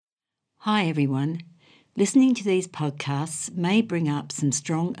Hi everyone. Listening to these podcasts may bring up some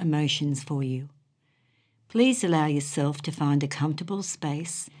strong emotions for you. Please allow yourself to find a comfortable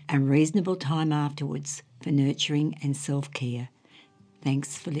space and reasonable time afterwards for nurturing and self-care.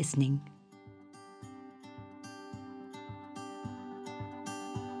 Thanks for listening.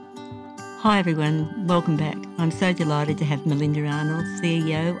 Hi everyone, welcome back. I'm so delighted to have Melinda Arnold,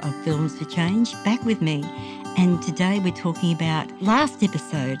 CEO of Films for Change, back with me. And today we're talking about last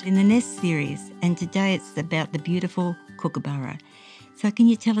episode in the Ness series, and today it's about the beautiful Kookaburra. So can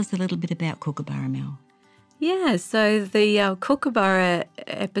you tell us a little bit about Kookaburra, Mel? Yeah, so the Kookaburra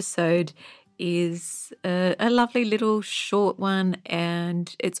episode is a lovely little short one,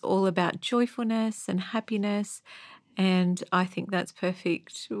 and it's all about joyfulness and happiness, and I think that's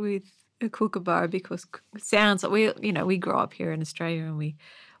perfect with a Kookaburra because it sounds like we grow up here in Australia and we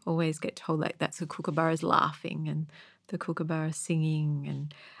always get told like that's the Kookaburra's laughing and the Kookaburra singing,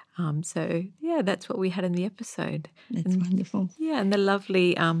 and so that's what we had in the episode. That's wonderful. Yeah, and the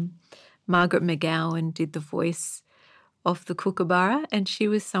lovely Margaret McGowan did the voice of the Kookaburra, and she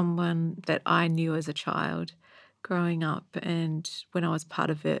was someone that I knew as a child growing up and when I was part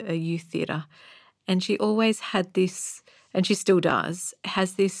of a youth theatre. And she always had this, and she still does,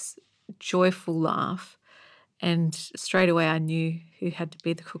 has this joyful laugh. And straight away I knew who had to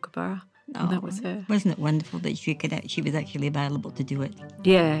be the Kookaburra, and that was her. Wasn't it wonderful that she was actually available to do it?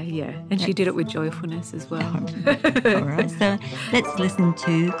 Yeah. And she did it with joyfulness as well. All right, so let's listen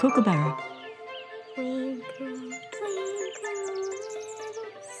to Kookaburra. Twinkle, twinkle, little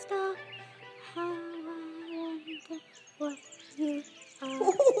star, how I wonder what you are.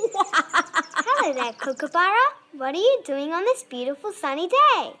 Hello there, Kookaburra. What are you doing on this beautiful sunny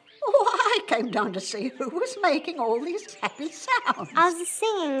day? Oh, I came down to see who was making all these happy sounds. I was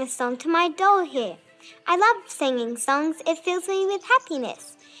singing a song to my doll here. I love singing songs. It fills me with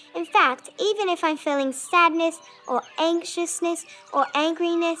happiness. In fact, even if I'm feeling sadness or anxiousness or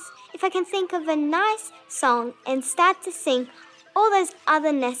angriness, if I can think of a nice song and start to sing, all those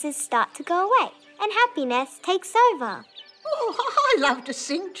other nesses start to go away and happiness takes over. Oh, I love to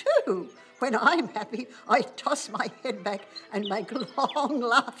sing too. When I'm happy, I toss my head back and make long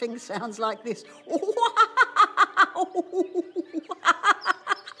laughing sounds like this. Is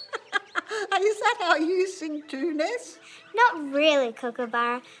that how you sing too, Ness? Not really,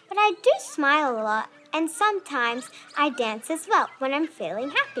 Kookaburra, but I do smile a lot, and sometimes I dance as well when I'm feeling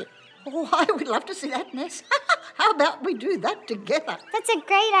happy. Oh, I would love to see that, Ness. How about we do that together? That's a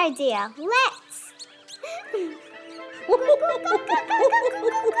great idea. Let's! Oh,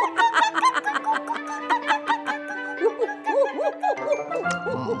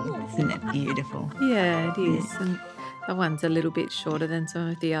 isn't that beautiful? Yeah, it is. And that one's a little bit shorter than some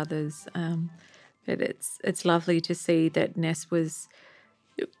of the others. But it's lovely to see that Ness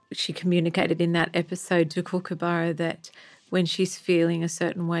she communicated in that episode to Kookaburra that when she's feeling a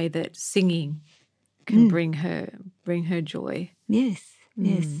certain way that singing can bring her joy. Yes.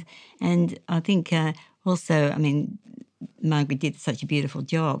 And I think also, Margaret did such a beautiful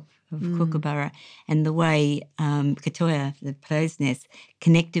job of Kookaburra, and the way Katoya, the plays Ness,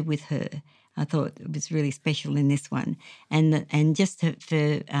 connected with her, I thought it was really special in this one. And just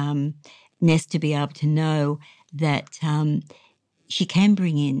for Ness to be able to know that she can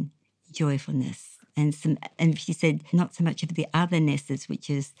bring in joyfulness and she said not so much of the other Nesses, which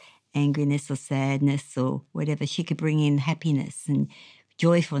is angriness or sadness or whatever. She could bring in happiness and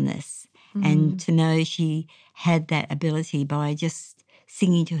joyfulness, and to know she had that ability by just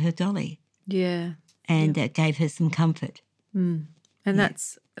singing to her dolly. Yeah. And that gave her some comfort. And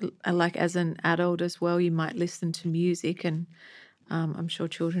that's like as an adult as well, you might listen to music, and I'm sure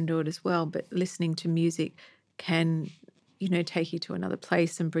children do it as well, but listening to music can, take you to another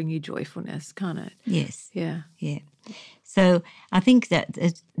place and bring you joyfulness, can't it? Yes. Yeah. So I think that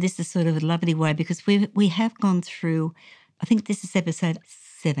this is sort of a lovely way, because we have gone through, I think this is episode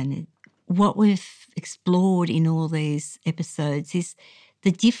 7. What we've explored in all these episodes is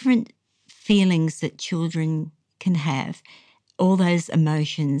the different feelings that children can have, all those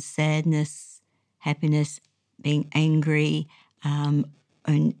emotions, sadness, happiness, being angry, and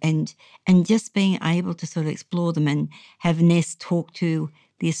just being able to sort of explore them and have Ness talk to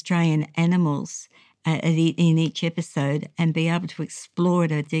the Australian animals in each episode and be able to explore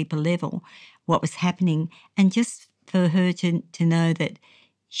at a deeper level what was happening, and just for her to know that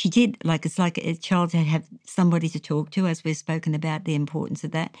she did, it's like a child to have somebody to talk to, as we've spoken about the importance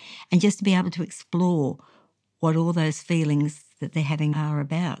of that, and just to be able to explore what all those feelings that they're having are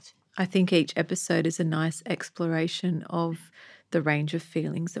about. I think each episode is a nice exploration of the range of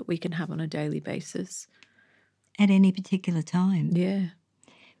feelings that we can have on a daily basis. At any particular time. Yeah.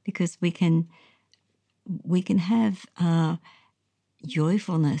 because we can have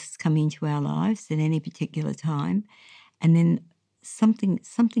joyfulness come into our lives at any particular time, and then something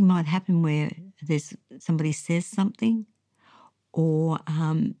might happen where somebody says something, or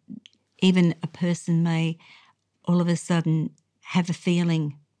even a person may all of a sudden have a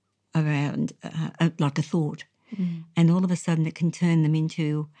feeling around like a thought, and all of a sudden it can turn them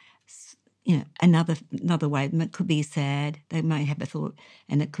into another way. It could be sad. They may have a thought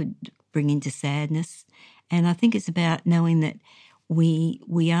and it could bring into sadness. And I think it's about knowing that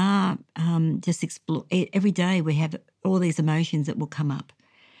we are just explore every day. We have all these emotions that will come up,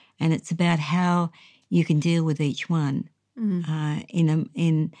 and it's about how you can deal with each one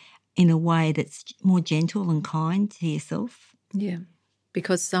in a way that's more gentle and kind to yourself. Yeah,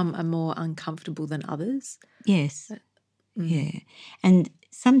 because some are more uncomfortable than others. Yes, yeah, and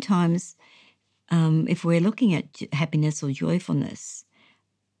sometimes if we're looking at happiness or joyfulness,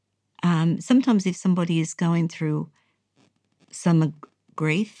 sometimes if somebody is going through some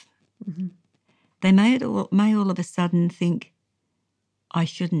grief, they may all of a sudden think, I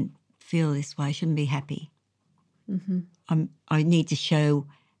shouldn't feel this way, I shouldn't be happy. I need to show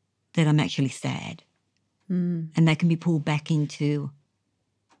that I'm actually sad. And they can be pulled back into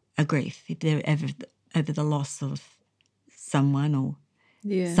a grief if they're over the loss of someone or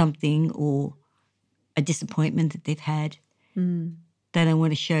something, or a disappointment that they've had. They don't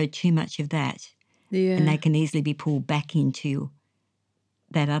want to show too much of that. Yeah. And they can easily be pulled back into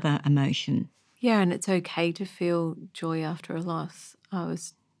that other emotion. Yeah, and it's okay to feel joy after a loss. I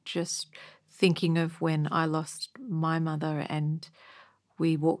was just thinking of when I lost my mother and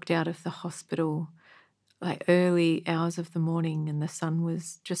we walked out of the hospital like early hours of the morning and the sun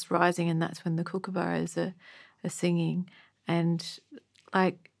was just rising, and that's when the kookaburras are singing, and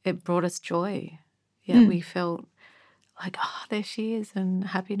like it brought us joy. Yeah, we felt like, oh, there she is, and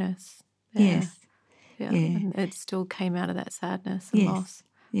happiness. Yeah. Yes. Yeah. And it still came out of that sadness and loss.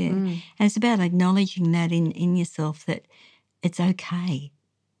 Yeah. And it's about acknowledging that in yourself, that it's okay.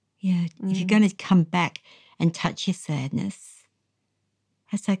 Yeah. If you're going to come back and touch your sadness,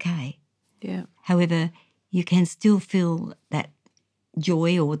 that's okay. Yeah. However, you can still feel that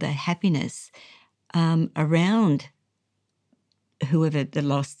joy or the happiness around whoever the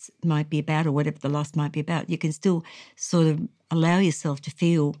loss might be about, or whatever the loss might be about. You can still sort of allow yourself to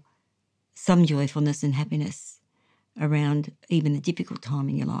feel some joyfulness and happiness around even a difficult time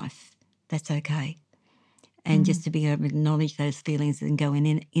in your life. That's okay. And just to be able to acknowledge those feelings and go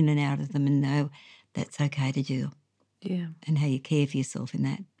in and out of them and know that's okay to do. Yeah. And how you care for yourself in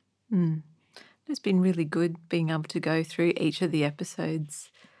that. It's been really good being able to go through each of the episodes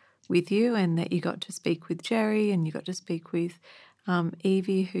with you, and that you got to speak with Jerry and you got to speak with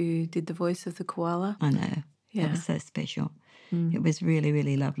Evie, who did the voice of the koala. I know. Yeah. That was so special. It was really,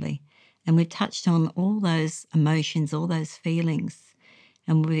 really lovely. And we touched on all those emotions, all those feelings,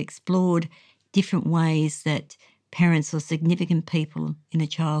 and we've explored different ways that parents or significant people in a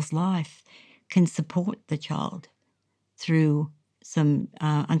child's life can support the child through some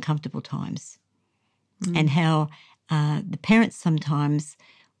uncomfortable times, and how the parents sometimes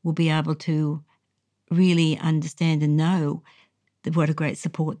will be able to really understand and know what a great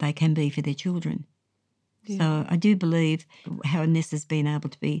support they can be for their children. Yeah. So I do believe how Ness has been able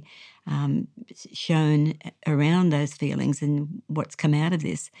to be shown around those feelings and what's come out of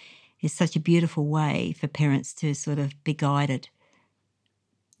this is such a beautiful way for parents to sort of be guided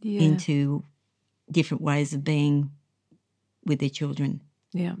into different ways of being with their children.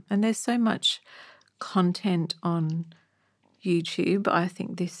 Yeah, and there's so much content on YouTube. I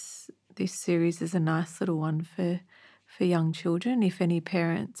think this series is a nice little one for young children. If any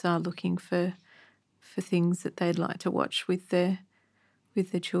parents are looking for things that they'd like to watch with their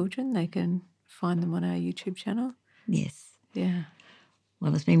children, they can find them on our YouTube channel. Yes. Yeah.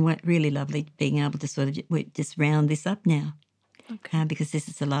 Well, it's been really lovely being able to sort of just round this up now. Okay. Because this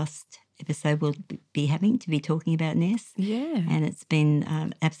is the last episode we'll be having to be talking about Ness. Yeah. And it's been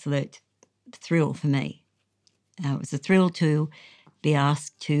an absolute thrill for me. It was a thrill to be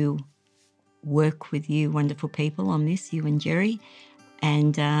asked to work with you wonderful people on this, you and Jerry,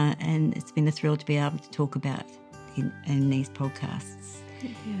 and it's been a thrill to be able to talk about in these podcasts.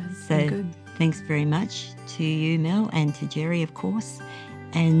 Yeah, so good. Thanks very much to you, Mel, and to Jerry, of course,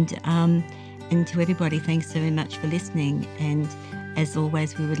 and to everybody. Thanks so much for listening. And as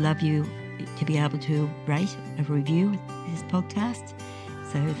always, we would love you to be able to rate or review this podcast.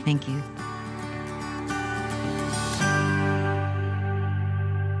 So thank you.